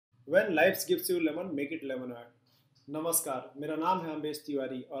When life gives you lemon, make it lemonade. नमस्कार, मेरा नाम है अम्बेश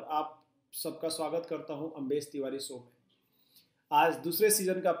तिवारी और आप सबका स्वागत करता हूं अम्बेश तिवारी शो में। आज दूसरे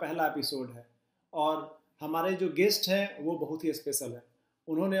सीजन का पहला एपिसोड है और हमारे जो गेस्ट हैं वो बहुत ही स्पेशल है।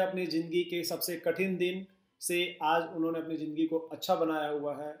 उन्होंने अपनी ज़िंदगी के सबसे कठिन दिन से आज उन्होंने अपनी ज़िंदगी को अच्छा बनाया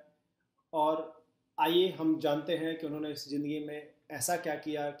हुआ है और आइए हम जानते हैं कि उन्होंने इस ज़िंदगी में ऐसा क्या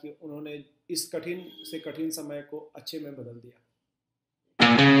किया कि उन्होंने इस कठिन से कठिन समय को अच्छे में बदल दिया।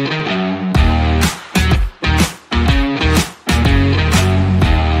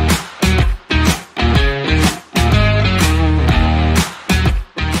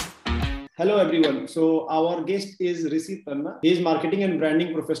 Hello everyone. So our guest is Rishi Tanna. He is marketing and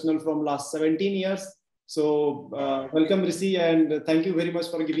branding professional from last 17 years. So welcome Rishi and thank you very much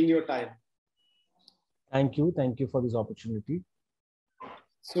for giving your time. Thank you for this opportunity.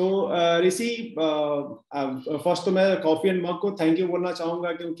 So Rishi, first तो मैं coffee and मग को thank you बोलना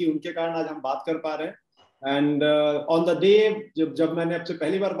चाहूँगा क्योंकि उनके कारण आज हम बात कर पा रहे हैं। एंड ऑन द डे जब मैंने आपसे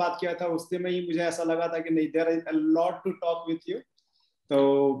पहली बार बात किया था उस दिन में ही मुझे ऐसा लगा था कि नहीं, there is a lot to talk with you. तो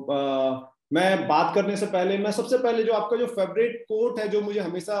मैं बात करने से पहले मैं सबसे पहले जो आपका जो फेवरेट कोट है जो मुझे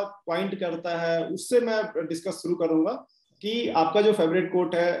हमेशा पॉइंट करता है उससे मैं डिस्कस शुरू करूंगा कि आपका जो फेवरेट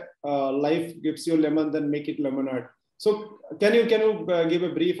कोट है, life gives you lemon then make it lemonade. So can you give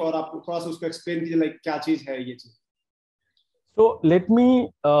a brief और आप थोड़ा सा उसको एक्सप्लेन कीजिए लाइक क्या चीज है ये चीज। So let me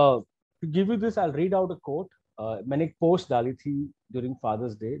give you this. I'll read out a quote. मैंने एक पोस्ट डाली थी during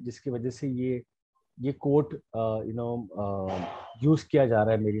Father's Day जिसकी वजह से ये कोट यूज किया जा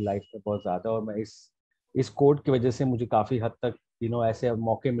रहा है मेरी लाइफ में बहुत ज्यादा, और मैं इस कोट की वजह से मुझे काफी हद तक ऐसे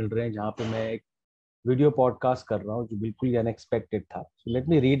मौके मिल रहे हैं जहाँ पे मैं एक वीडियो पॉडकास्ट कर रहा हूँ जो बिल्कुल ही अनएक्सपेक्टेड था। So let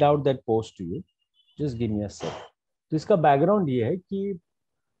me read out that post to you, just give me a second. तो इसका बैकग्राउंड ये है कि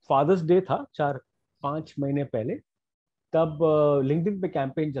फादर्स डे था 4-5 महीने पहले, तब लिंक्डइन पे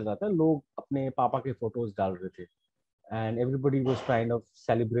कैंपेन चल रहा था, लोग अपने पापा के फोटोज डाल रहे थे and everybody was kind of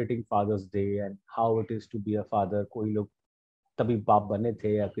celebrating Father's Day and how it is to be a father. कोई लोग तभी बाप बने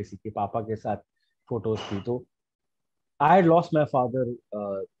थे या किसी के पापा के साथ फोटोज थी। तो I had lost my father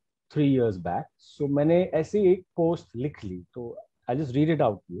 3 years back, so मैंने ऐसे एक पोस्ट लिख ली, तो I just read it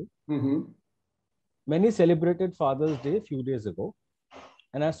out to you. Many celebrated Father's Day a few days ago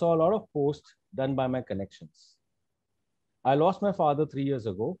and I saw a lot of posts done by my connections. I lost my father 3 years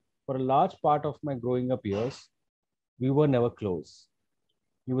ago. For a large part of my growing up years, we were never close.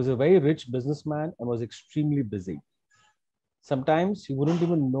 He was a very rich businessman and was extremely busy. Sometimes he wouldn't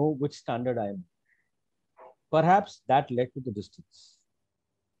even know which standard I am. Perhaps that led to the distance.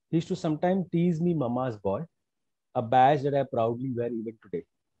 He used to sometimes tease me Mama's boy, a badge that I proudly wear even today.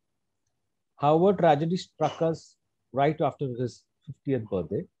 However, tragedy struck us right after his 50th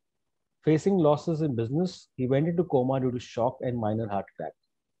birthday. Facing losses in business, he went into coma due to shock and minor heart attack.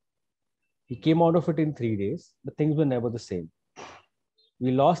 He came out of it in 3 days, but things were never the same.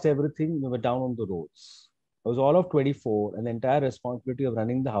 We lost everything. We were down on the roads. I was all of 24 and the entire responsibility of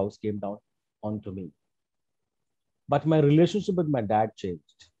running the house came down onto me. But my relationship with my dad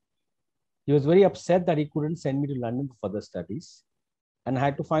changed. He was very upset that he couldn't send me to London for further studies, and I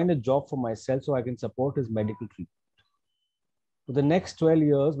had to find a job for myself so I can support his medical treatment. For the next 12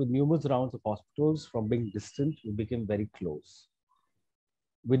 years, with numerous rounds of hospitals, from being distant, we became very close.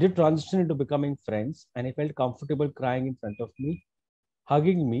 We did transition into becoming friends, and he felt comfortable crying in front of me,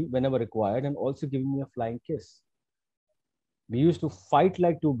 hugging me whenever required, and also giving me a flying kiss. We used to fight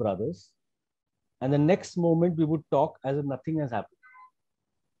like two brothers, and the next moment we would talk as if nothing has happened.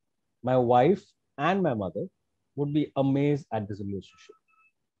 My wife and my mother would be amazed at this relationship.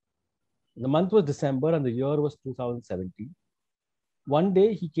 The month was December and the year was 2017. One day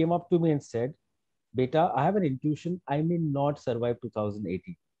he came up to me and said, "Beta, I have an intuition I may not survive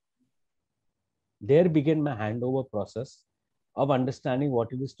 2018. There began my handover process of understanding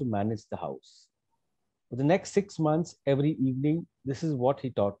what it is to manage the house. For the next 6 months, every evening, this is what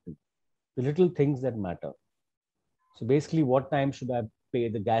he taught me. The little things that matter. So basically, what time should I pay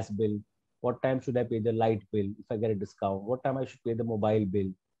the gas bill? What time should I pay the light bill if I get a discount? What time I should pay the mobile bill?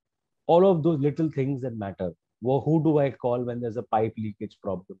 All of those little things that matter. Well, who do I call when there's a pipe leakage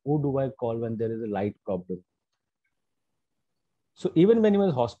problem? Who do I call when there is a light problem?" So even when he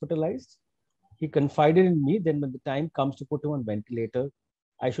was hospitalized, he confided in me that when the time comes to put him on ventilator,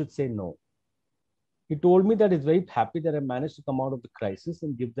 I should say no. He told me that he's very happy that I managed to come out of the crisis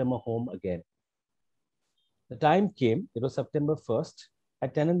and give them a home again. The time came, it was September 1st,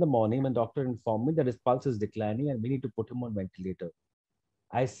 at 10 in the morning when doctor informed me that his pulse is declining and we need to put him on ventilator.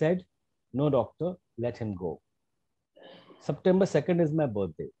 I said, "No, doctor, let him go." September 2nd is my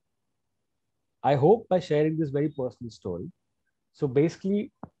birthday. I hope by sharing this very personal story. So basically,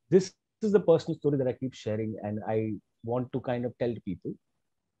 this is the personal story that I keep sharing, and I want to kind of tell people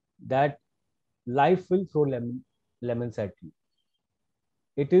that life will throw lemons at you.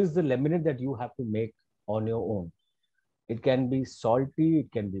 It is the lemonade that you have to make on your own. It can be salty,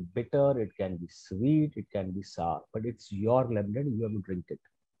 it can be bitter, it can be sweet, it can be sour, but it's your lemonade, you have to drink it.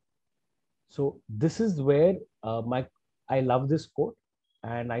 So this is where my I love this quote,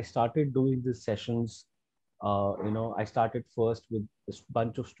 and I started doing these sessions. I started first with a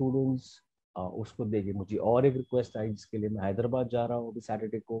bunch of students. उसको देखे मुझे और एक request आई जिसके लिए मैं हैदराबाद जा रहा हूँ अभी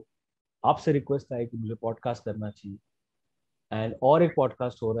सैटरडे को. आपसे रिक्वेस्ट आई कि मुझे पॉडकास्ट करना चाहिए, एंड और एक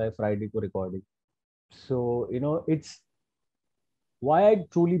पॉडकास्ट हो रहा है फ्राइडे को recording. So it's why I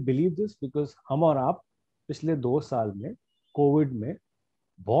truly believe this, because हम और आप पिछले 2 साल में कोविड में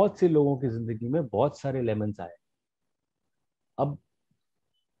बहुत से लोगों की जिंदगी में बहुत सारे लेमन्स आए. अब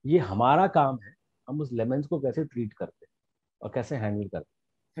ये हमारा काम है, हम उस लेमन्स को कैसे ट्रीट करते हैं और कैसे हैंडल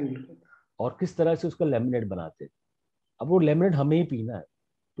करते हैं और किस तरह से उसका लेमनेड बनाते हैं. अब वो लेमनेड हमें ही पीना है,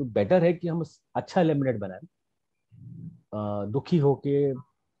 तो बेटर है कि हम अच्छा लेमनेड बनाएं, दुखी होके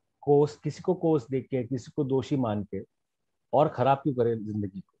किसी को कोस देख के, किसी को दोषी मान के और खराब क्यों करें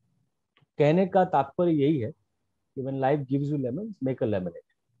जिंदगी को. तो कहने का तात्पर्य यही है कि when life gives you lemons, make a lemonade.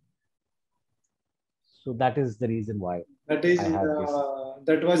 So that is the reason why I have this.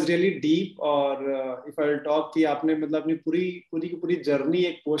 That was really deep. और if I will talk कि आपने मतलब अपनी पूरी जर्नी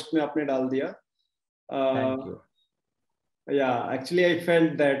एक पोस्ट में आपने डाल दिया. Thank you. Yeah, actually I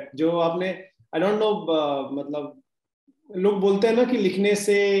felt that जो आपने I don't know मतलब लोग बोलते हैं ना कि लिखने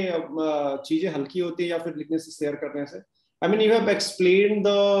से चीजें हल्की होती है या फिर लिखने से शेयर करने से. I mean, you have explained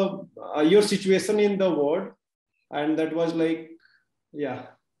your situation in the word, and that was like, yeah.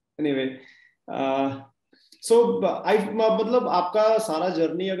 Anyway, so I मतलब आपका सारा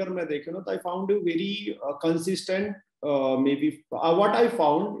जर्नी अगर मैं देखे ना तो I found you very consistent. Maybe what I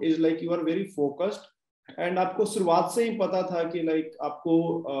found is like you are very focused, and आपको शुरुआत से ही पता था कि like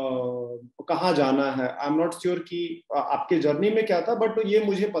आपको कहाँ जाना है. I'm not sure कि आपके जर्नी में क्या था, but ये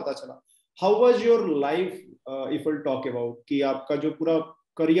मुझे पता चला. How was your life, if we'll talk about कि आपका जो पूरा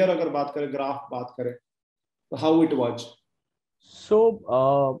करियर अगर बात करें, ग्राफ बात करें, how it was?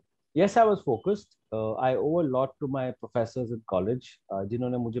 So yes, I was focused. I owe a lot to my professors in college,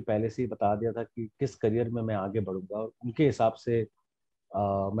 जिन्होंने मुझे पहले से ही बता दिया था कि किस करियर में मैं आगे बढ़ूंगा और उनके हिसाब से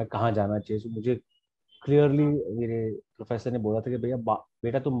मैं कहाँ जाना चाहिए. So मुझे क्लियरली मेरे प्रोफेसर ने बोला था कि भैया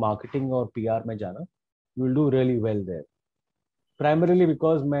बेटा तुम मार्केटिंग और पीआर में जाना, you will do really well there. Primarily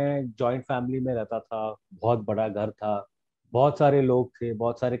because मैं जॉइंट फैमिली में रहता था, बहुत बड़ा घर था, बहुत सारे लोग थे,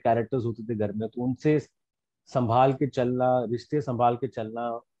 बहुत सारे कैरेक्टर्स होते थे घर में, तो उनसे संभाल के चलना, रिश्ते संभाल के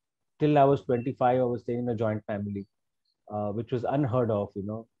चलना. Till I was 25 I was staying in a joint family which was unheard of,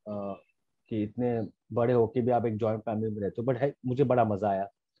 कि इतने बड़े होके भी आप एक जॉइंट फैमिली में रहते हो. बट मुझे बड़ा मजा आया.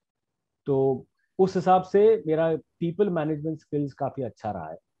 तो उस हिसाब से मेरा पीपल मैनेजमेंट स्किल्स काफी अच्छा रहा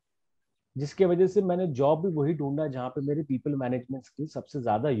है, जिसके वजह से मैंने जॉब भी वही ढूंढा जहाँ पे मेरे पीपल मैनेजमेंट स्किल्स सबसे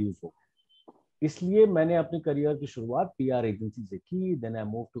ज्यादा यूज हो. इसलिए मैंने अपने करियर की शुरुआत पीआर एजेंसी से की. Then I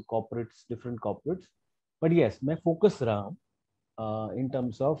move to corporates, different corporates. But yes, मैं फोकस रहा हूँ in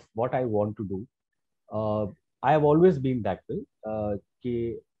terms of what I want to do. I have always been that way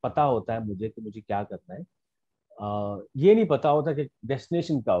कि पता होता है मुझे कि मुझे क्या करना है. ये नहीं पता होता कि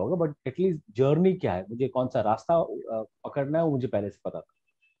डेस्टिनेशन क्या होगा, बट एटलीस्ट जर्नी क्या है, मुझे कौन सा रास्ता पकड़ना है वो मुझे पहले से पता था.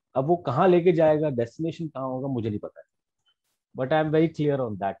 अब वो कहाँ लेके जाएगा, डेस्टिनेशन कहाँ होगा, मुझे नहीं पता है. But I am very clear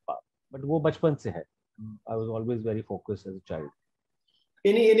on that part. But वो बचपन से है. I was always very focused as a child.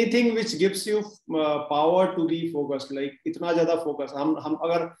 Anything which gives you power to be focused, like इतना ज्यादा फोकस. हम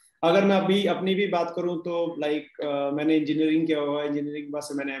अगर मैं अभी अपनी भी बात करूं तो like मैंने इंजीनियरिंग किया हुआ है, इंजीनियरिंग के बाद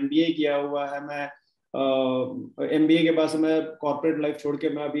से मैंने एमबीए किया हुआ है. मैं एमबीए के बाद से मैं कॉर्पोरेट लाइफ छोड़ के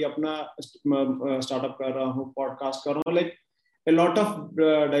मैं अभी अपना स्टार्टअप कर रहा हूँ, पॉडकास्ट कर रहा हूँ. Like a lot of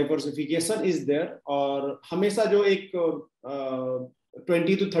diversification is there. और हमेशा जो एक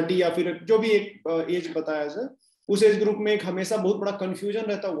 20 to 30 या फिर जो भी एक एज बताया जाए, उस एज ग्रुप में एक हमेशा बहुत बड़ा कंफ्यूजन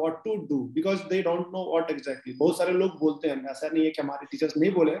रहता है what to do, because they don't know what exactly. बहुत सारे लोग बोलते हैं, ऐसा नहीं है कि हमारे टीचर्स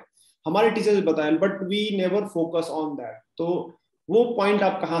नहीं बोले, हमारे टीचर्स बताएं, but we never focus on that. तो वो पॉइंट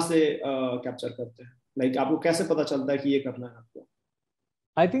आप कहाँ से कैप्चर करते हैं? लाइक आपको कैसे पता चलता है कि ये करना है आपको?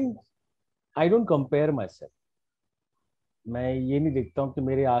 I think I don't compare myself. मैं ये नहीं देखता हूँ कि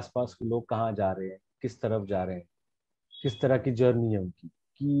मेरे आसपास के लोग कहाँ जा रहे हैं, किस तरफ जा रहे हैं, किस तरह की जर्नी है उनकी.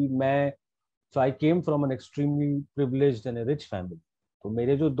 कि मैं so I came from an extremely privileged and rich family. तो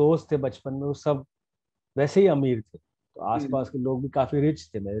मेरे जो दोस्त थे बचपन में वो सब वैसे ही अमीर थे. तो आसपास के लोग भी काफी रिच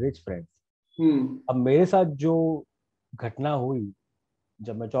थे, मेरे रिच फ्रेंड्स. अब मेरे साथ जो घटना हुई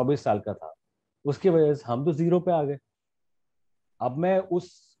जब मैं 24 साल का था, उसकी वजह से हम तो जीरो पे आ गए. अब मैं उस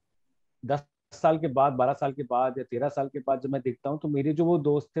 10 साल के बाद, 12 साल के बाद या 13 साल के बाद जब मैं देखता हूँ, तो मेरे जो वो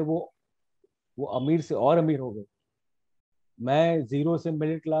दोस्त थे वो अमीर से और अमीर हो गए। मैं जीरो से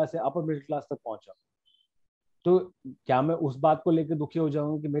मिडिल क्लास या अपर मिडिल क्लास तक पहुंचा। तो क्या मैं उस बात को लेकर दुखी हो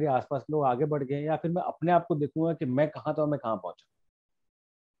जाऊंगा कि मेरे आसपास लोग आगे बढ़ गए हैं, या फिर मैं अपने आप को देखूंगा कि मैं कहाँ था और मैं कहाँ पहुंचा?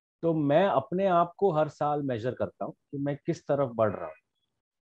 तो मैं अपने आप को हर साल मेजर करता हूँ कि मैं किस तरफ बढ़ रहा हूँ,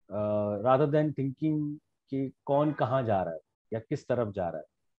 रादर देन थिंकिंग कि कौन कहाँ जा रहा है या किस तरफ जा रहा है।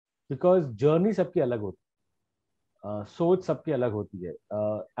 बिकॉज जर्नी सबकी अलग होती है, सोच सबकी अलग होती है।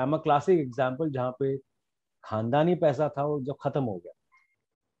 I am a classic example जहाँ पे खानदानी पैसा था वो जब खत्म हो गया,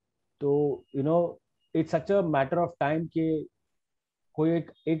 तो it's such a matter of time कि कोई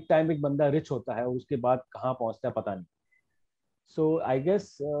एक टाइम एक बंदा रिच होता है, उसके बाद कहाँ पहुंचता है पता नहीं। सो I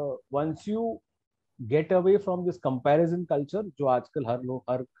guess once you get away from this comparison culture जो आजकल हर लोग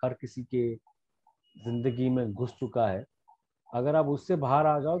हर किसी के जिंदगी में घुस चुका है, अगर आप उससे बाहर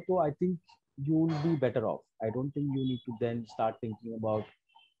आ जाओ तो I think you will be better of. I don't think you need to then start thinking about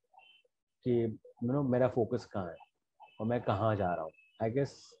कि मेरा फोकस कहाँ है और मैं कहाँ जा रहा हूँ। I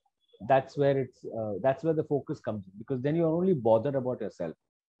guess that's where the focus comes in, because then you're only bothered about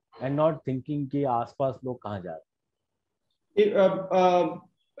yourself and not thinking कि आसपास लोग कहाँ जा रहे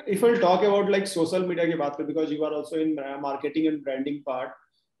if I'll talk about like social media की बात करें, because you are also in marketing and branding part,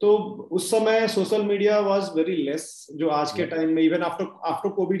 तो उस समय social media was very less जो आज के हैं। टाइम में, इवन आफ्टर आफ्टर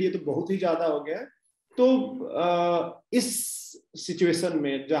कोविड ये तो बहुत ही ज्यादा हो गया है। तो इस सिचुएशन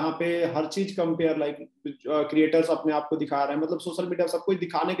में जहाँ पे हर चीज कंपेयर, लाइक क्रिएटर्स अपने आप को दिखा रहे हैं, मतलब सोशल मीडिया सब कुछ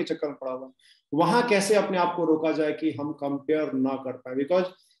दिखाने के चक्कर में पड़ा हुआ है, वहां कैसे अपने आप को रोका जाए कि हम कंपेयर ना कर पाए? बिकॉज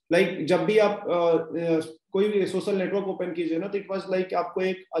लाइक जब भी आप कोई भी सोशल नेटवर्क ओपन कीजिए ना, तो इट वाज लाइक आपको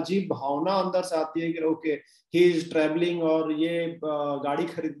एक अजीब भावना अंदर से आती है कि ओके ही इज ट्रैवलिंग, और ये गाड़ी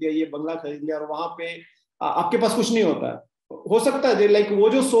खरीद लिया, ये बंगला खरीद लिया, और वहां पे आपके पास कुछ नहीं होता है। हो सकता है लाइक वो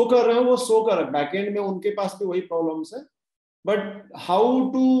जो शो कर रहे हैं वो शो कर रहे हैं, बैकएंड में उनके पास भी वही प्रॉब्लम्स है। But how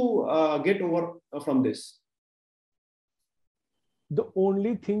to get over from this? The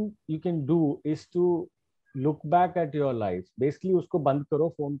only thing you can do is to look back at your life. Basically उसको बंद करो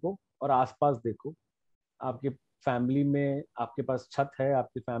फोन को और आसपास देखो। आपके फैमिली में आपके पास छत है,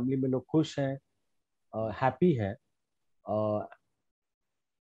 आपकी फैमिली में लोग खुश हैं, हैप्पी हैं,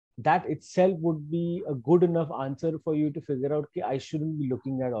 that itself would be a good enough answer for you to figure out कि I shouldn't be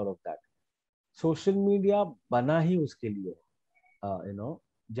looking at all of that. Social media बना ही उसके लिए,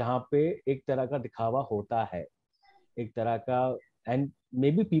 जहाँ पे एक तरह का दिखावा होता है, एक तरह का, and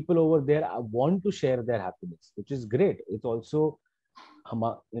maybe people over there want to share their happiness, which is great. It's also हम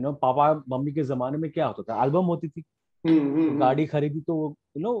पापा मम्मी के जमाने में क्या होता था, एल्बम होती थी, गाड़ी खरीदी तो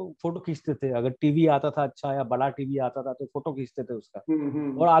फोटो खींचते थे, अगर टीवी आता था अच्छा या बड़ा टीवी आता था तो फोटो खींचते थे उसका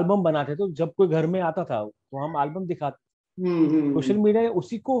और एल्बम बनाते थे। तो जब कोई घर में आता था तो हम एल्बम दिखाते। सोशल मीडिया ने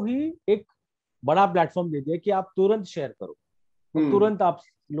उसी को ही एक बड़ा प्लेटफॉर्म दे दिया कि आप तुरंत शेयर करो और तुरंत आप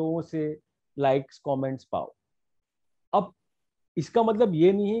लोगों से लाइक्स कमेंट्स पाओ। अब इसका मतलब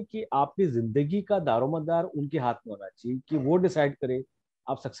ये नहीं है कि आपकी जिंदगी का दारोमदार उनके हाथ में होना चाहिए कि वो डिसाइड करे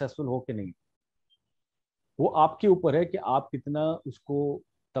आप सक्सेसफुल हो कि नहीं। वो आपके ऊपर है कि आप कितना उसको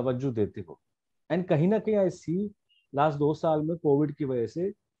तवज्जो देते हो। एंड कहीं ना कहीं आई सी लास्ट 2 साल में कोविड की वजह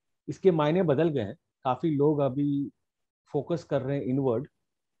से इसके मायने बदल गए हैं। काफी लोग अभी फोकस कर रहे हैं inward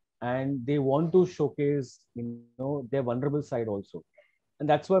and they want to showcase there vulnerable side also. And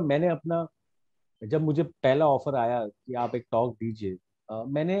that's why मैंने अपना, जब मुझे पहला ऑफर आया कि आप एक टॉक दीजिए,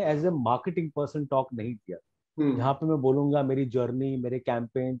 मैंने as a marketing person talk नहीं किया जहाँ पे मैं बोलूंगा मेरी जर्नी, मेरे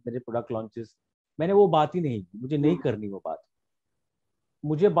कैंपेन, मेरे प्रोडक्ट लॉन्चेस। मैंने वो बात ही नहीं की, मुझे नहीं करनी वो बात।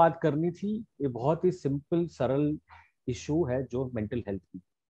 मुझे बात करनी थी ये बहुत ही सिंपल सरल इशू है जो मेंटल हेल्थ की,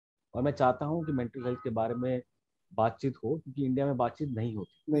 और मैं चाहता हूँ कि मेंटल हेल्थ के बारे में बातचीत हो, क्योंकि इंडिया में बातचीत नहीं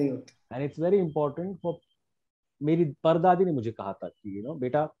होती। नहीं होती। And it's very important for, मेरी परदादी ने मुझे कहा था कि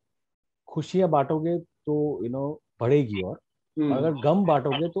बेटा खुशियां बांटोगे तो बढ़ेगी, और अगर गम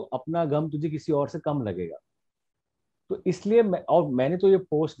बांटोगे तो अपना गम तुझे किसी और से कम लगेगा। तो इसलिए और मैंने तो ये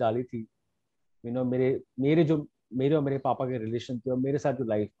पोस्ट डाली थी, मेरे मेरे जो मेरे और मेरे पापा के रिलेशन थे और मेरे साथ जो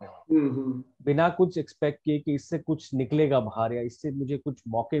लाइफ में हुआ, बिना कुछ एक्सपेक्ट किए कि इससे कुछ निकलेगा बाहर या इससे मुझे कुछ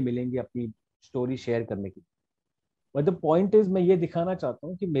मौके मिलेंगे अपनी स्टोरी शेयर करने की। बट द पॉइंट इज, मैं ये दिखाना चाहता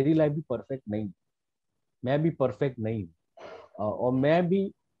हूँ कि मेरी लाइफ भी परफेक्ट नहीं, मैं भी परफेक्ट नहीं हूँ, और मैं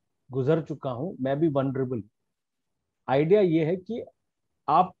भी गुजर चुका हूँ, मैं भी वनरेबल। आइडिया ये है कि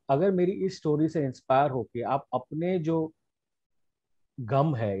आप अगर मेरी इस स्टोरी से इंस्पायर होके आप अपने जो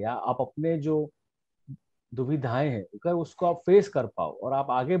गम है या आप अपने जो दुविधाएं हैं अगर उसको आप फेस कर पाओ और आप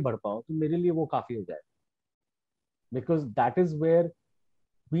आगे बढ़ पाओ, तो मेरे लिए वो काफी हो जाए। Because that is where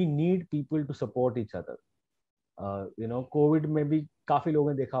we need people to support each other. Covid में भी काफी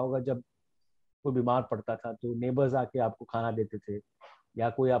लोगों ने देखा होगा, जब कोई बीमार पड़ता था तो नेबर्स आके आपको खाना देते थे, या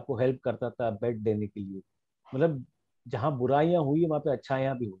कोई आपको हेल्प करता था बेड देने के लिए। मतलब जहाँ बुराइयां हुई वहां पे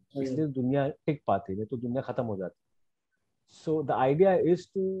अच्छाइयां भी हुई, इसलिए दुनिया टिक पाती है, तो दुनिया खत्म हो जाती। So the idea is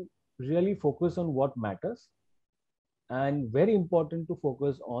to really focus on what matters, and very important to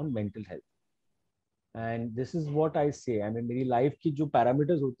focus on mental health. And this is what I say, I mean मेरी लाइफ की जो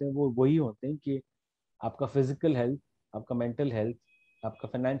पैरामीटर्स होते हैं वो वही होते हैं कि आपका फिजिकल हेल्थ, आपका मेंटल हेल्थ, आपका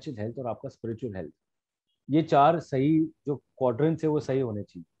फाइनेंशियल हेल्थ और आपका स्पिरिचुअल हेल्थ, ये चार सही जो क्वाड्रेंट्स है वो सही होने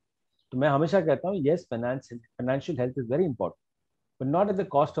चाहिए। तो मैं हमेशा कहता हूँ yes, financial health is very important, but not at the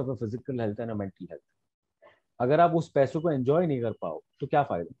cost of a physical health and a mental health. अगर आप उस पैसों को एंजॉय नहीं कर पाओ तो क्या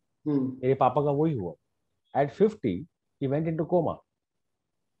फायदा। मेरे पापा का वही हुआ। At 50 he went into coma,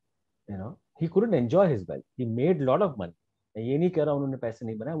 you know, he couldn't enjoy his wealth, he made lot of money। मैं ये नहीं कह रहा उन्होंने पैसे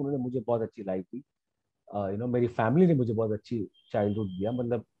नहीं बनाए, उन्होंने मुझे बहुत अच्छी लाइफ दी, यू नो, मेरी फैमिली ने मुझे बहुत अच्छी चाइल्डहुड दिया।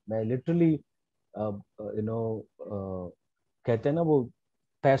 मतलब मैं लिटरली, यू नो, कहते हैं ना वो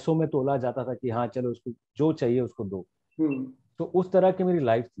पैसों में तोला जाता था कि हाँ चलो उसको जो चाहिए उसको दो। तो उस तरह की मेरी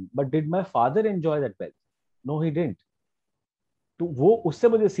लाइफ थी। But did my father enjoy that wealth? No he didn't. तो वो उससे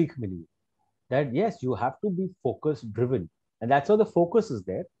मुझे सीख मिली that yes, you have to be focus driven, and that's how the focus is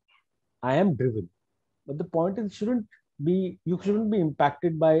there. I am driven, but the point is be you shouldn't be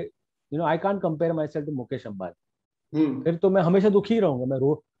impacted by, you know, I can't compare myself to Mukesh Ambani। फिर तो मैं हमेशा दुखी रहूंगा,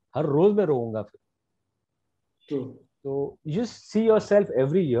 मैं हर रोज में रोऊंगा फिर। True. So you just see yourself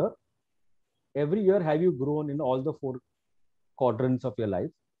every year have you grown in all the four quadrants of your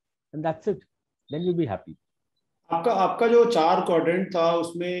life, and that's it, then you'll be happy। आपका आपका जो 4 क्वाड्रेंट था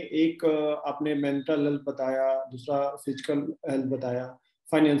उसमें एक आपने मेंटल हेल्थ बताया, दूसरा फिजिकल हेल्थ बताया,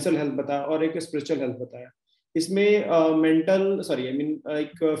 फाइनेंशियल हेल्थ बताया और एक स्पिरिचुअल हेल्थ बताया। इसमें मेंटल सॉरी आई मीन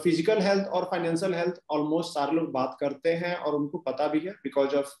एक फिजिकल हेल्थ और फाइनेंशियल हेल्थ ऑलमोस्ट सारे लोग बात करते हैं और उनको पता भी है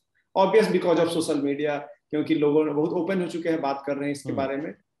बिकॉज ऑफ सोशल मीडिया, क्योंकि लोगों ने बहुत ओपन हो चुके हैं, बात कर रहे हैं इसके बारे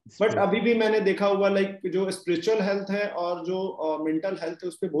में। बट अभी भी मैंने देखा हुआ लाइक जो स्पिरिचुअल हेल्थ है और जो मेंटल हेल्थ है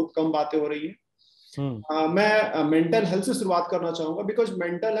उस पर बहुत कम बातें हो रही है। मैं मेंटल हेल्थ से शुरुआत करना चाहूंगा बिकॉज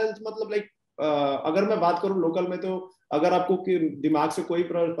मेंटल हेल्थ मतलब लाइक अगर मैं बात करूं लोकल में तो अगर आपको दिमाग से कोई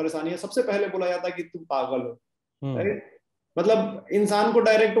परेशानी है सबसे पहले बोला जाता है कि तुम पागल हो, राइट। मतलब इंसान को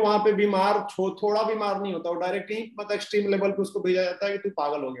डायरेक्ट वहां पे थोड़ा बीमार नहीं होता, वो डायरेक्ट ही मतलब एक्सट्रीम लेवल पे उसको भेजा जाता है कि तू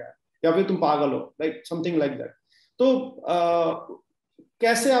पागल हो गया है या फिर तुम पागल हो, लाइक समथिंग लाइक दैट। तो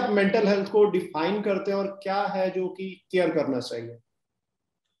कैसे आप मेंटल हेल्थ को डिफाइन करते हैं और क्या है जो कि केयर करना चाहिए?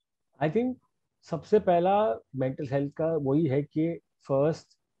 आई थिंक सबसे पहला मेंटल हेल्थ का वही है कि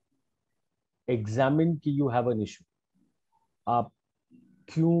फर्स्ट एग्जामिन कि यू हैव एन इशू। आप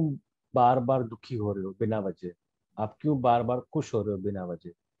क्यों बार बार दुखी हो रहे हो बिना वजह? आप क्यों बार बार खुश हो रहे हो बिना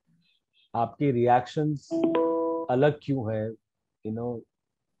वजह? आपके रिएक्शंस अलग क्यों है, यू नो,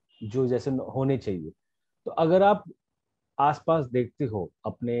 जो जैसे होने चाहिए? तो अगर आप आसपास देखते हो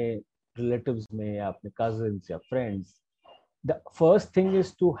अपने रिलेटिव्स में या अपने कजिन्स या friends, the first thing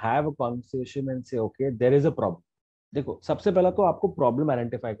is to have a conversation and say okay there is a problem. देखो सबसे पहला तो आपको प्रॉब्लम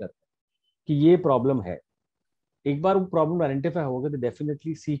आइडेंटिफाई करना है कि ये प्रॉब्लम है। एक बार वो प्रॉब्लम आइडेंटिफाई हो गया तो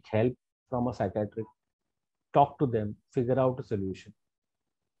definitely seek help from a psychiatric, talk to them, figure out a solution।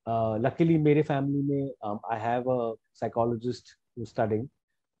 Luckily मेरे फैमिली में I have a psychologist who's studying।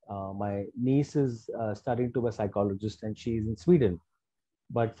 My niece is studying to be a psychologist and she is in Sweden।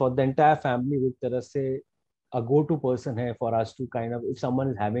 But for the entire family वो एक तरह से a go-to person है for us to kind of, if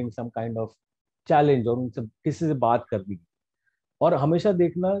someone is having some kind of challenge और उनसे किसी से बात करनी। और हमेशा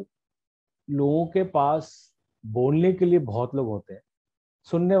देखना लोगों के पास बोलने के लिए बहुत लोग होते हैं,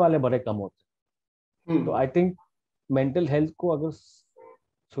 सुनने वाले बड़े कम होते हैं। तो आई थिंक मेंटल हेल्थ को अगर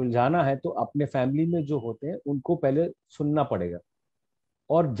सुलझाना है तो अपने फैमिली में जो होते हैं उनको पहले सुनना पड़ेगा,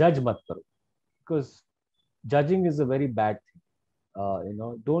 और जज मत करो, because judging is a very bad thing. You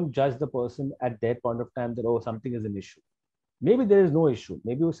know, don't जज the person at that point of time that oh something is an issue. Maybe there is no issue,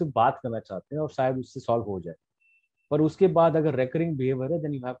 maybe उससे बात करना चाहते हैं और शायद उससे solve हो जाए, पर उसके बाद अगर रेकरिंग बिहेवियर है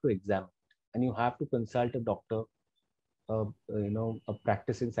then you have to examine and you have to consult a doctor, you know, a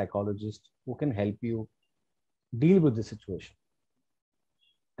practicing psychologist who can help you deal with the situation।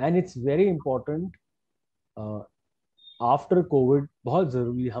 And it's very important after Covid, बहुत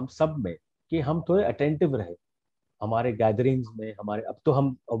जरूरी हम सब में कि हम थोड़े attentive रहे हमारे गैदरिंग्स में। हमारे अब तो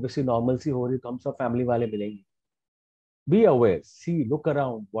हम ऑब्वियसली नॉर्मल सी हो रही तो हम सब फैमिली वाले मिलेंगे। Be aware, see, look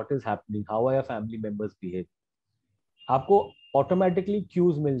around, what is happening, how are your family members behave. आपको ऑटोमेटिकली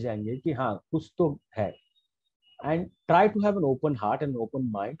क्यूज मिल जाएंगे कि हाँ कुछ तो है। And try to have an open heart and open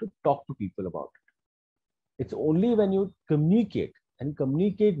mind to talk to people about it. It's only when you communicate and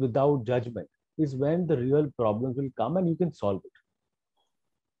communicate without judgment is when the real problems will come and you can solve it।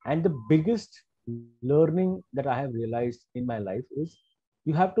 And the biggest learning that I have realized in my life is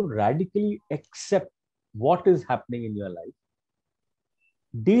you have to radically accept what is happening in your life,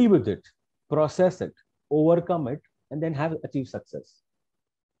 deal with it, process it, overcome it, and then have achieve success.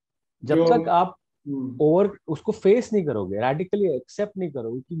 जो जब तक आप over उसको face नहीं करोगे, radically accept नहीं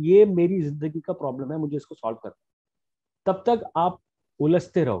करोगे कि ये मेरी जिंदगी का प्रॉब्लम है, मुझे इसको सॉल्व करना, तब तक आप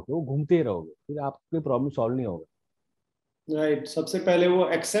उलझते रहोगे, वो घूमते रहोगे, फिर आपके प्रॉब्लम सॉल्व नहीं होगा. राइट, सबसे पहले वो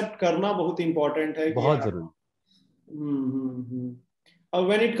एक्सेप्ट करना बहुत इंपॉर्टेंट है कि बहुत जरूरी.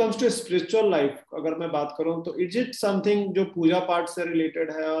 When it comes to spiritual life, अगर मैं बात करूं तो इज इट समथिंग जो पूजा पाठ से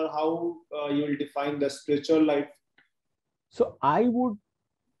रिलेटेड है, और how you will define the spiritual life? So I would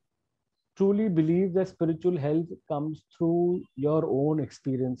truly believe that spiritual health comes through your own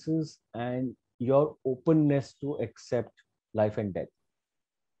experiences and your openness to accept life and death.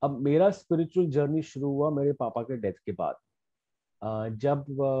 अब मेरा spiritual journey शुरू हुआ मेरे पापा के death के बाद. जब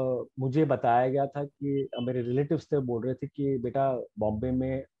मुझे बताया गया था कि मेरे रिलेटिव्स थे, बोल रहे थे कि बेटा बॉम्बे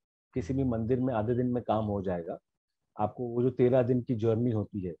में किसी भी मंदिर में आधे दिन में काम हो जाएगा, आपको वो जो 13 दिन की जर्नी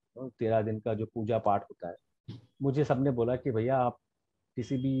होती है, 13 दिन का जो पूजा पाठ होता है, मुझे सबने बोला कि भैया आप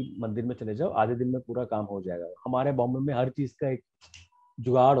किसी भी मंदिर में चले जाओ, आधे दिन में पूरा काम हो जाएगा. हमारे बॉम्बे में हर चीज का एक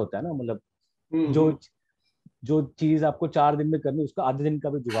जुगाड़ होता है ना, मतलब जो जो चीज आपको 4 दिन में करनी उसका आधे दिन का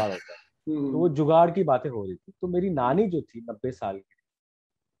भी जुगाड़ होता है. तो वो जुगाड़ की बातें हो रही थी. तो मेरी नानी जो थी 90 साल की,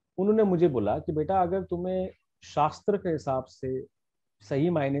 उन्होंने मुझे बोला कि बेटा अगर तुम्हें शास्त्र के हिसाब से सही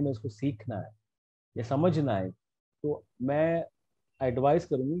मायने में इसको सीखना है या समझना है, तो मैं एडवाइस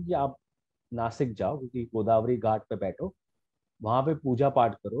करूंगी कि आप नासिक जाओ, क्योंकि गोदावरी घाट पे बैठो, वहां पे पूजा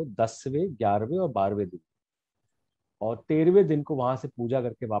पाठ करो 10वें 11वें और 12वें दिन, और 13वें दिन को वहां से पूजा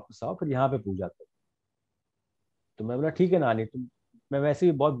करके वापस आओ, फिर यहाँ पे पूजा करो. तो मैं बोला ठीक है नानी. तुम, मैं वैसे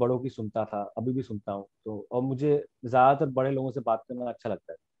भी बहुत बड़ों की सुनता था, अभी भी सुनता हूँ, तो और मुझे ज्यादातर बड़े लोगों से बात करना अच्छा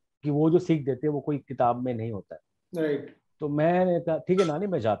लगता है कि वो जो सीख देते हैं वो कोई किताब में नहीं होता है. राइट. तो मैंने कहा ठीक है नानी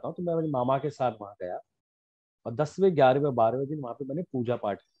मैं जाता हूँ. तो मैं मेरे मामा के साथ वहां गया, और 10वें 11वें 12वें दिन वहां पे मैंने पूजा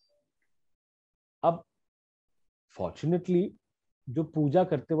पाठ किया. अब फॉर्चुनेटली जो पूजा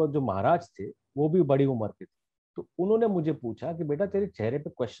करते वक्त जो महाराज थे वो भी बड़ी उम्र के थे. तो उन्होंने मुझे पूछा कि बेटा तेरे चेहरे पे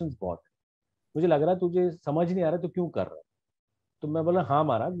क्वेश्चंस बहुत है, मुझे लग रहा है तुझे समझ नहीं आ रहा तो क्यों कर रहा है. तो मैं बोला हाँ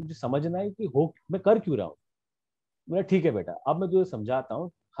महाराज मुझे समझना है कि हो मैं कर क्यों रहा हूँ. बोला ठीक है बेटा अब मैं तुझे समझाता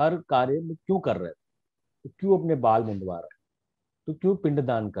हूँ, हर कार्य में क्यों कर रहा है, तो क्यों अपने बाल मुंडवा रहा है, तो क्यों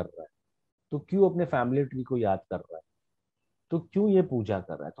पिंडदान कर रहा है, तो क्यों अपने फैमिली ट्री को याद कर रहा है, तो क्यों ये पूजा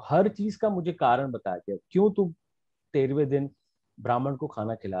कर रहा है. तो हर चीज का मुझे कारण बताया गया. क्यों तू 13वें दिन ब्राह्मण को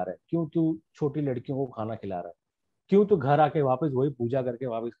खाना खिला रहा है, क्यों तू छोटी लड़कियों को खाना खिला रहा है, क्यों तू घर आके वापस वही पूजा करके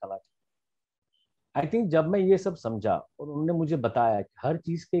वापस खाना. आई थिंक जब मैं ये सब समझा और उन्होंने मुझे बताया कि हर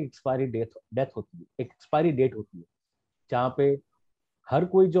चीज की एक्सपायरी डेट डेथ होती है, एक एक्सपायरी डेट होती है, जहाँ पे हर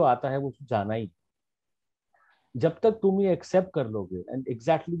कोई जो आता है वो जाना ही. जब तक तुम ये एक्सेप्ट कर लोगे, and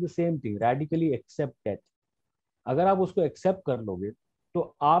exactly the same thing, radically accept death, अगर आप उसको एक्सेप्ट कर लोगे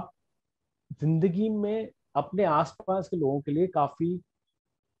तो आप जिंदगी में अपने आसपास के लोगों के लिए काफी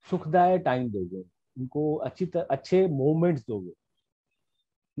सुखदायक टाइम दोगे, उनको अच्छे मोमेंट्स दोगे.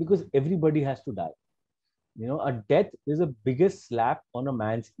 Because everybody has to die. a death is the biggest slap on a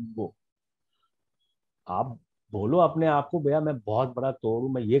man's ego. आप बोलो अपने आप को भैया मैं बहुत बड़ा तोड़ हूं,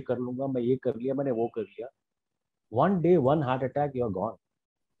 मैं ये कर लूंगा, मैं ये कर लिया, मैंने वो कर लिया, one day one heart attack you're gone.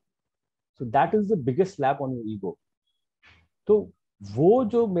 So that is the biggest slap on your ego. तो वो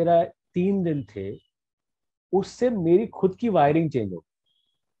जो मेरा 3 दिन थे, उससे मेरी खुद की वायरिंग चेंज हो गई.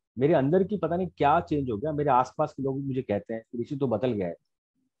 मेरे अंदर की पता नहीं क्या चेंज हो गया. मेरे आसपास के लोग भी मुझे कहते हैं ऋषि तो बदल गया है.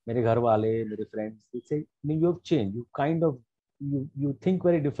 मेरे घर वाले, मेरे फ्रेंड्स से you have change, you kind of you think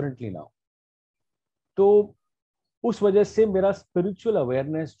very differently now. तो उस वजह से मेरा स्पिरिचुअल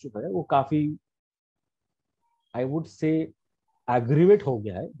अवेयरनेस जो है वो काफी, आई वुड से, एग्रीवेट हो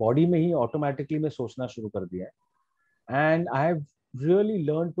गया है. बॉडी में ही ऑटोमेटिकली मैं सोचना शुरू कर दिया है. And I have really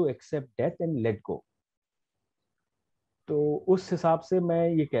learn to accept death and let go. तो उस हिसाब से मैं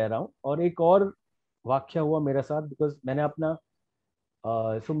ये कह रहा हूँ. और एक और वाक्य हुआ मेरे साथ, बिकॉज मैंने अपना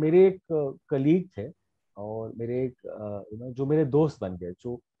सो मेरे एक कलीग थे, और मेरे एक जो मेरे दोस्त बन गए,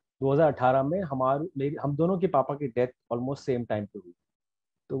 जो 2018 में हम दोनों के पापा की डेथ ऑलमोस्ट सेम टाइम पे हुई.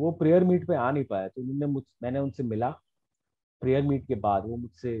 तो वो प्रेयर मीट पे आ नहीं पाया, तो मैंने उनसे मिला. प्रेयर मीट के बाद वो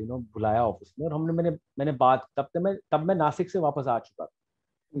मुझसे बुलाया ऑफिस में, और मैंने बात, तब मैं नासिक से वापस आ चुका था,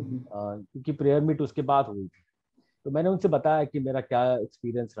 क्योंकि प्रेयर मीट उसके बाद हुई थी. तो मैंने उनसे बताया कि मेरा क्या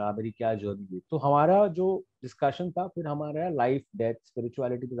एक्सपीरियंस रहा, मेरी क्या जर्नी हुई. तो हमारा जो डिस्कशन था, फिर हमारा लाइफ डेथ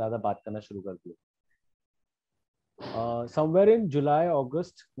स्पिरिचुअलिटी पे ज्यादा बात करना शुरू कर दिया. समवेयर इन जुलाई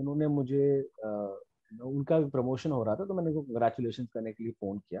अगस्त उन्होंने मुझे उनका प्रमोशन हो रहा था, तो मैंने उनको कंग्रेचुलेशन करने के लिए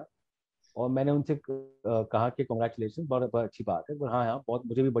फोन किया. और मैंने उनसे कहा कि कॉन्ग्रेचुलेशन, बहुत अच्छी बात है, हाँ हाँ बहुत,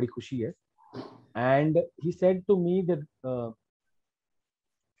 मुझे भी बड़ी खुशी है। And he said to me that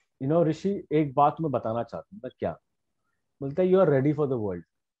ऋषि, एक बात तुम्हें बताना चाहता हूँ। क्या? बोलता है, you are ready for the world.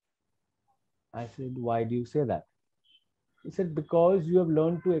 I said, why do you say that? He said, because you have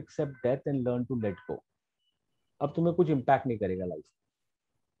learn to accept death and learn to let go. अब तुम्हें कुछ इम्पैक्ट नहीं करेगा life,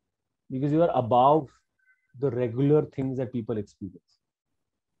 because you are above the regular things that people experience.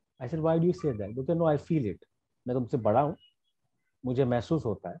 I said, why do you say that? बोलते, no, I feel it. मैं तुमसे बड़ा हूँ, मुझे महसूस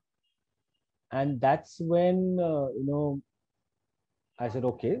होता है। And that's when I said,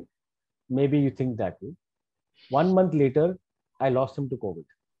 okay, maybe you think that way. 1 month later, I lost him to COVID.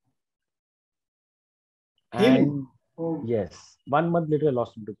 Him. And yes, 1 month later, I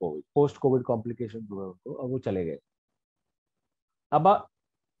lost him to COVID. Post-COVID complications हुए उनको, और वो चले गए। अब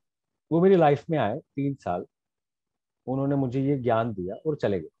वो मेरी लाइफ में आए 3 साल, उन्होंने मुझे ये ज्ञान दिया और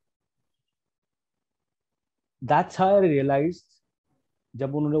चले गए। That's how I realized,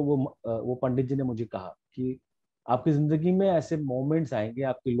 जब उन्होंने वो पंडित जी ने मुझे कहा कि आपकी जिंदगी में ऐसे मोमेंट्स आएंगे,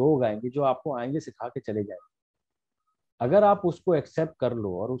 आपके लोग आएंगे जो आपको आएंगे सिखा के चले जाएंगे। अगर आप उसको एक्सेप्ट कर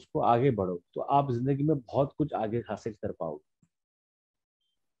लो और उसको आगे बढ़ो, तो आप जिंदगी में बहुत कुछ आगे हासिल कर पाओगे।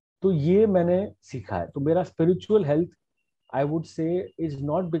 तो ये मैंने सीखा है। तो मेरा spiritual health, I would say, is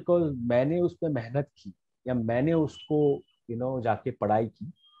not because मैंने उस पर मेहनत की या मैंने उसको जाके पढ़ाई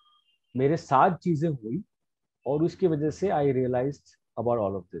की। मेरे साथ चीजें हुई और उसकी वजह से आई realised about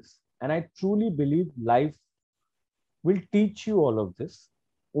all of this, and I truly believe life will teach you all of this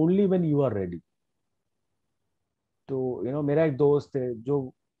only when you are ready. तो मेरा एक दोस्त है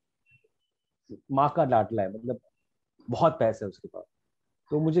जो माँ का लाडला है, मतलब बहुत पैसे है उसके पास।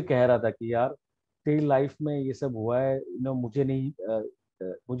 तो मुझे कह रहा था कि यार, तेरी लाइफ में ये सब हुआ है, मुझे नहीं,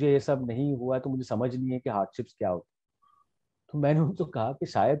 मुझे ये सब नहीं हुआ है, तो मुझे समझ नहीं है कि हार्डशिप्स क्या होती। तो मैंने उनको कहा कि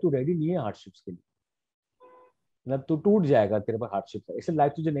शायद तू रेडी नहीं है हार्डशिप्स के लिए। मतलब तू टूट जाएगा, तेरे पर हार्डशिप है, इसलिए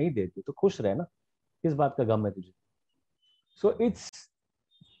लाइफ तुझे नहीं देती, तो खुश रहे ना, किस बात का गम है तुझे? So it's,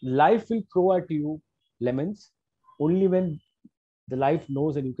 life will throw eight you lemons only when the life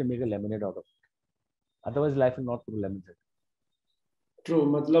knows that you can make a lemonade out of it. Otherwise life will not throw lemons at you. True,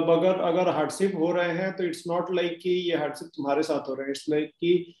 मतलब अगर अगर hardship हो रहे हैं तो it's not like कि ये hardship तुम्हारे साथ हो रहे हैं, इट्स लाइक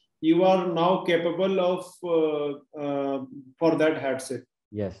कि you are now capable of for that hardship.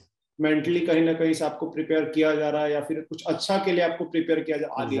 Yes, mentally कहीं ना कहीं से आपको प्रिपेयर किया जा रहा है, या फिर कुछ अच्छा के लिए आपको प्रिपेयर किया जा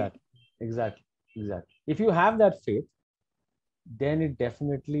रहा है आगे। exactly. If you have that faith, then it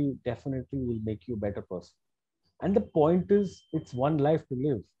definitely will make you a better person. And the point is, it's one life to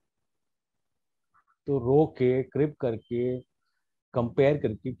live. तो रो के, क्रिप करके, कंपेयर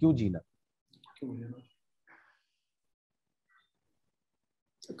करके क्यों जीना?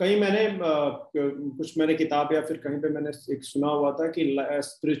 कहीं मैंने कुछ मैंने किताब या फिर कहीं पे मैंने एक सुना हुआ था कि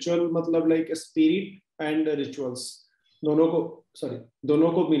स्पिरिचुअल मतलब लाइक स्पिरिट एंड रिचुअल्स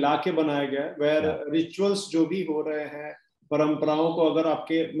दोनों को मिला के बनाया गया है। वेयर रिचुअल्स जो भी हो रहे हैं, परंपराओं को अगर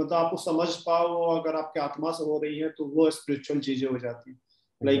आपके मतलब आपको समझ पाओ, वो अगर आपके आत्मा से हो रही है तो वो स्पिरिचुअल चीजें हो जाती है।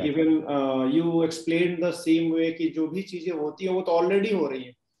 Like even you explain the same way कि जो भी चीजें होती है वो तो ऑलरेडी हो रही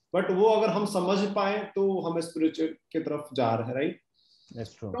है, बट वो अगर हम समझ पाए तो हम स्पिरिचुअल की तरफ जा रहे हैं, राइट?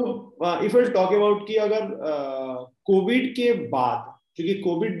 तो इफ विल टॉक अबाउट कि अगर कोविड के बाद, क्योंकि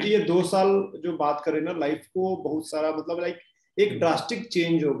कोविड ये 2 साल जो बात करें ना, लाइफ को बहुत सारा मतलब लाइक एक ड्रास्टिक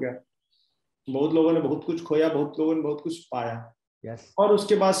चेंज हो गया। बहुत लोगों ने बहुत कुछ खोया, बहुत लोगों ने बहुत कुछ पाया। yes. और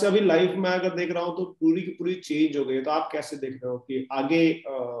उसके बाद से अभी लाइफ में अगर देख रहा हूँ तो पूरी की पूरी चेंज हो गई। तो आप कैसे देख रहे हो कि आगे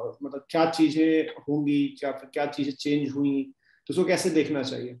मतलब क्या चीजें होंगी, क्या चीजें चेंज हुई, तो उसको कैसे देखना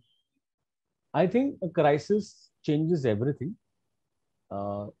चाहिए? आई थिंक क्राइसिस चेंजेस एवरीथिंग।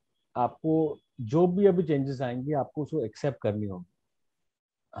 आपको जो भी अभी चेंजेस आएंगे, आपको उसको एक्सेप्ट करनी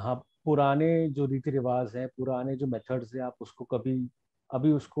होगी। हाँ, पुराने जो रीति रिवाज हैं, पुराने जो मेथड्स हैं, आप उसको कभी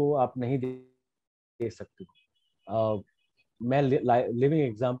अभी उसको आप नहीं दे सकते। मैं लिविंग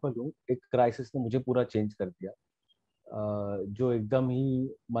एग्जांपल हूँ। एक क्राइसिस ने मुझे पूरा चेंज कर दिया। जो एकदम ही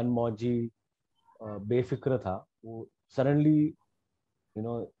मनमौजी बेफिक्र था, वो सडनली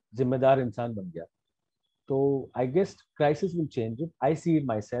जिम्मेदार इंसान बन गया। तो I guess crisis will change it. I see it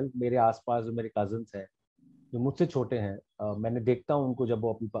myself. मेरे आसपास जो मेरे कजन्स हैं, जो मुझसे छोटे हैं, मैंने देखता हूँ उनको जब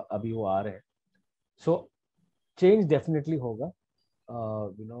वो अभी वो आ रहे हैं। सो चेंज डेफिनेटली होगा।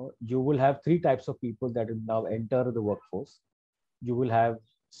 You will have 3 types of people that will now enter the workforce. You will have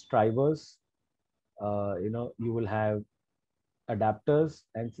strivers, you will have adapters,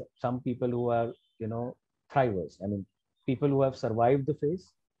 and some people who are thrivers. I mean, people who have survived the phase,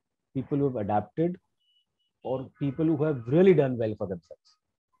 people who have adapted, or people who have really done well for themselves.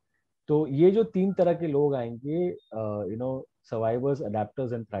 तो ये जो 3 तरह के लोग आएंगे, survivors,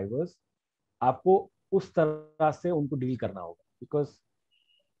 adapters and थ्राइवर्स, आपको उस तरह से उनको डील करना होगा, बिकॉज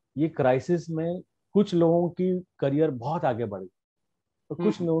ये क्राइसिस में कुछ लोगों की करियर बहुत आगे बढ़ी और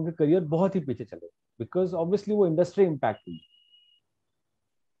कुछ लोगों के करियर बहुत ही पीछे चले, बिकॉज ऑब्वियसली वो इंडस्ट्री इम्पैक्ट हुई।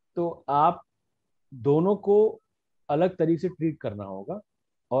 तो आप दोनों को अलग तरीके से ट्रीट करना होगा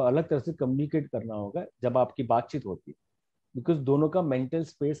और अलग तरह से कम्युनिकेट करना होगा जब आपकी बातचीत होती है, बिकॉज दोनों का मेंटल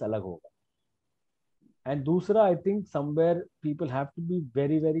स्पेस अलग होगा। एंड दूसरा, I think somewhere people have to be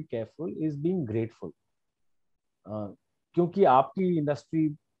very very careful is being grateful, क्योंकि आपकी इंडस्ट्री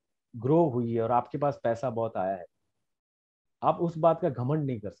ग्रो हुई है और आपके पास पैसा बहुत आया है, आप उस बात का घमंड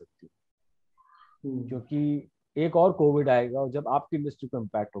नहीं कर सकते, क्योंकि एक और कोविड आएगा और जब आपकी इंडस्ट्री को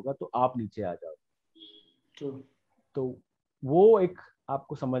इम्पैक्ट होगा तो आप नीचे आ जाओ। तो वो एक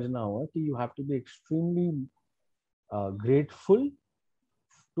आपको समझना होगा कि you have to be extremely grateful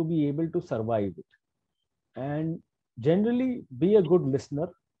to be able to survive it, and generally be a good listener.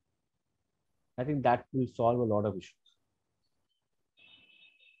 I think that will solve a lot of issues.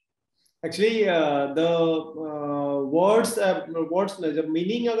 Actually, the words the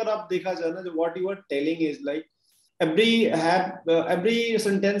meaning अगर आप देखा जाए ना, what you are telling is like every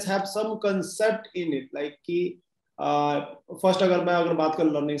sentence have some concept in it, like कि first अगर बात कर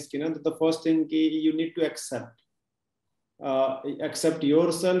learnings की ना, तो the first thing कि you need to accept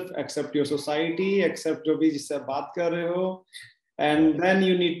yourself, accept your society, accept जो भी जिससे बात कर रहे हो, and then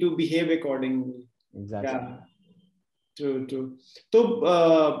you need to behave accordingly. Exactly. Yeah. True. So,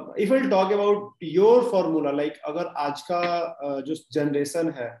 if I'll talk about your formula, like अगर आज का जो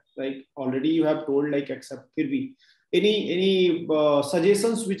generation है, like already you have told like accept, फिर भी any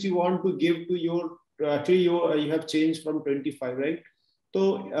suggestions which you want to give to your actually you have changed from 25, right? तो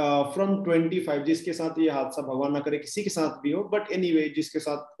from 25 जिसके साथ ये हादसा भगवान ना करे किसी के साथ भी हो, but anyway जिसके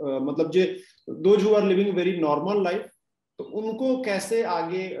साथ मतलब जो those who are living very normal life, तो उनको कैसे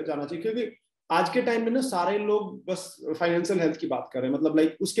आगे जाना चाहिए, क्योंकि आज के टाइम में ना सारे लोग बस फाइनेंशियल हेल्थ की बात कर रहे हैं, मतलब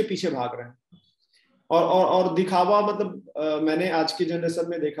लाइक उसके पीछे भाग रहे हैं और दिखावा, मतलब मैंने आज की जनरेशन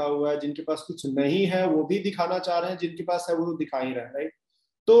में देखा हुआ है जिनके पास कुछ नहीं है वो भी दिखाना चाह रहे हैं, जिनके पास है वो तो दिखा ही रहे हैं, राइट?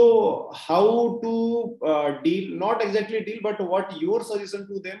 तो how to deal, not exactly deal, but what your suggestion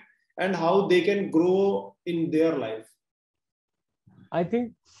to them and how they can grow in their life? I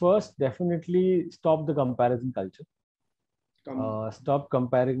think first, definitely stop the comparison culture. Stop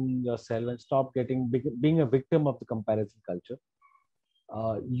comparing yourself and stop being a victim of the comparison culture.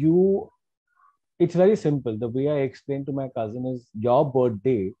 It's very simple. The way I explained to my cousin is your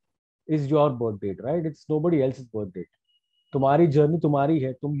birthday is your birth date, right? It's nobody else's birth date. तुम्हारी journey तुम्हारी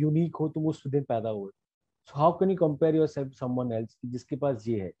है, तुम unique हो, तुम उस दिन पैदा हुए. So how can you compare yourself to someone else जिसके पास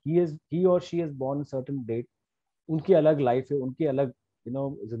ये है? He or she is born a certain date. उनकी अलग लाइफ है, उनकी अलग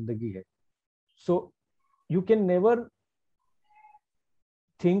जिंदगी है. So you can never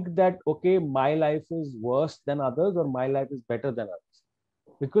think that okay, my life is worse than others or my life is better than others,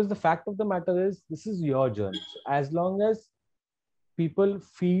 because the fact of the matter is this is your journey. So as long as people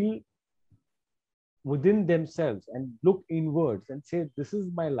feel within themselves and look inwards and say this is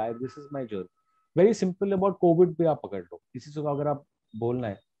my life, this is my journey. Very simple about covid पे आप पकड़ लो, किसी से अगर आप बोलना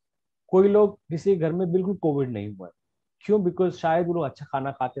है, कोई लोग किसी घर में बिल्कुल कोविड नहीं हुआ है, क्यों? बिकॉज शायद वो लोग अच्छा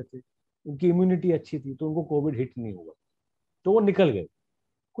खाना खाते थे, उनकी इम्यूनिटी अच्छी थी, तो उनको कोविड हिट नहीं हुआ, तो वो निकल गए.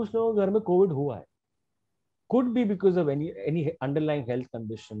 कुछ लोगों के घर में कोविड हुआ है, could be because of any underlying health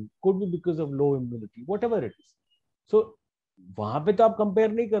condition, could be because of low immunity, whatever it is. So वहां पे तो आप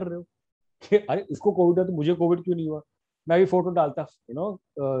कंपेयर नहीं कर रहे हो कि अरे इसको कोविड है तो मुझे कोविड क्यों नहीं हुआ. मैं भी फोटो डालता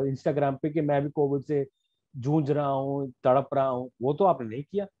इंस्टाग्राम पे कि मैं भी कोविड से जूझ रहा हूँ, तड़प रहा हूँ, वो तो आपने नहीं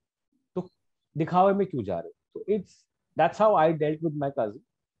किया, तो दिखावे में क्यों जा रहे हो? तो it's that's how I dealt with my cousin,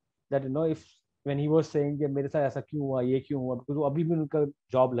 that if when he was saying कि मेरे साथ ऐसा क्यों हुआ, ये क्यों हुआ, बिकॉज अभी भी उनका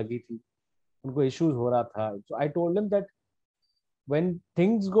जॉब लगी थी, उनको इश्यूज हो रहा था. So I told them that when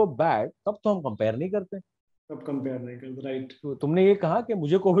things go bad तब तो हम कंपेयर नहीं करते. अब कंपेयर नहीं करते, राइट? तो तुमने ये कहा कि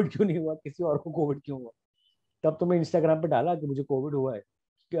मुझे कोविड क्यों नहीं हुआ, किसी और को कोविड क्यों हुआ, तब तुमने इंस्टाग्राम पे डाला कि मुझे कोविड हुआ है,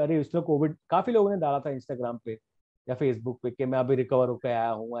 कि अरे उसने कोविड, काफी लोगों ने डाला था इंस्टाग्राम पे या फेसबुक पे कि मैं अभी रिकवर होकर आया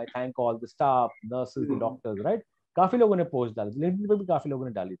हूँ, I thank all the staff, nurses, the doctors, right? काफी लोगों ने पोस्ट डाली, लिंक्डइन पे भी काफी लोगों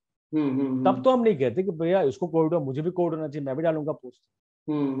ने डाली. तब तो हम नहीं कहते कि भैया इसको कोविड हुआ, मुझे भी कोविड होना चाहिए, मैं भी डालूंगा post.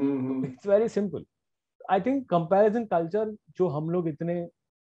 It's very simple. I think comparison culture जो हम लोग इतने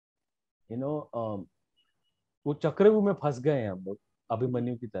वो चक्रव्यूह में फंस गए हैं हम लोग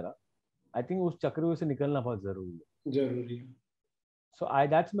अभिमन्यु की तरह, आई थिंक उस चक्रव्यूह से निकलना बहुत जरूरी है. So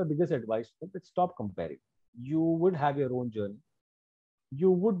that's my biggest advice to them, that stop comparing. You would have your own journey.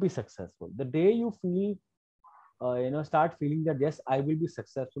 You would be successful. The day you feel, start feeling that yes, I will be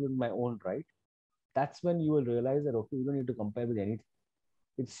successful in my own right, that's when you will realize that okay, you don't need to compare with anything.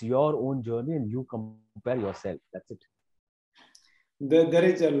 It's your own journey and you compare yourself. That's it. There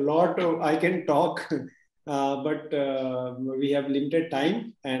is a lot of I can talk, but we have limited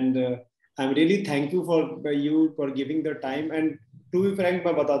time, and I'm really thank you for giving the time. And to be frank,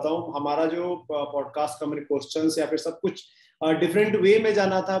 मैं बताता हूँ हमारा जो podcast का मैंने questions या फिर सब कुछ डिफरेंट वे में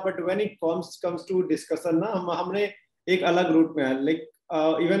जाना था, but when it comes to discussion ना हमने एक अलग रूट में है, like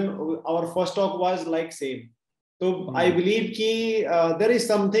even our first talk was like same. तो आई बिलीव कि there is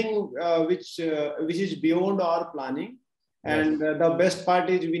something which is beyond our planning. And the best part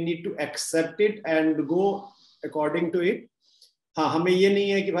is we need to accept it and go according to it. हाँ, हमें ये नहीं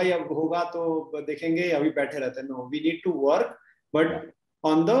है कि भाई अब होगा तो देखेंगे अभी बैठे रहते हैं. No, we need to work, but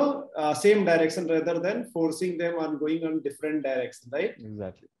on the same direction rather than forcing them on going on different direction, right?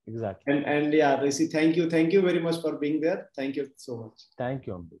 Exactly. And yeah, Rishi, thank you very much for being there. Thank you so much. Thank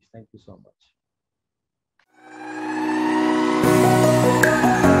you, Ambrish. Thank you so much.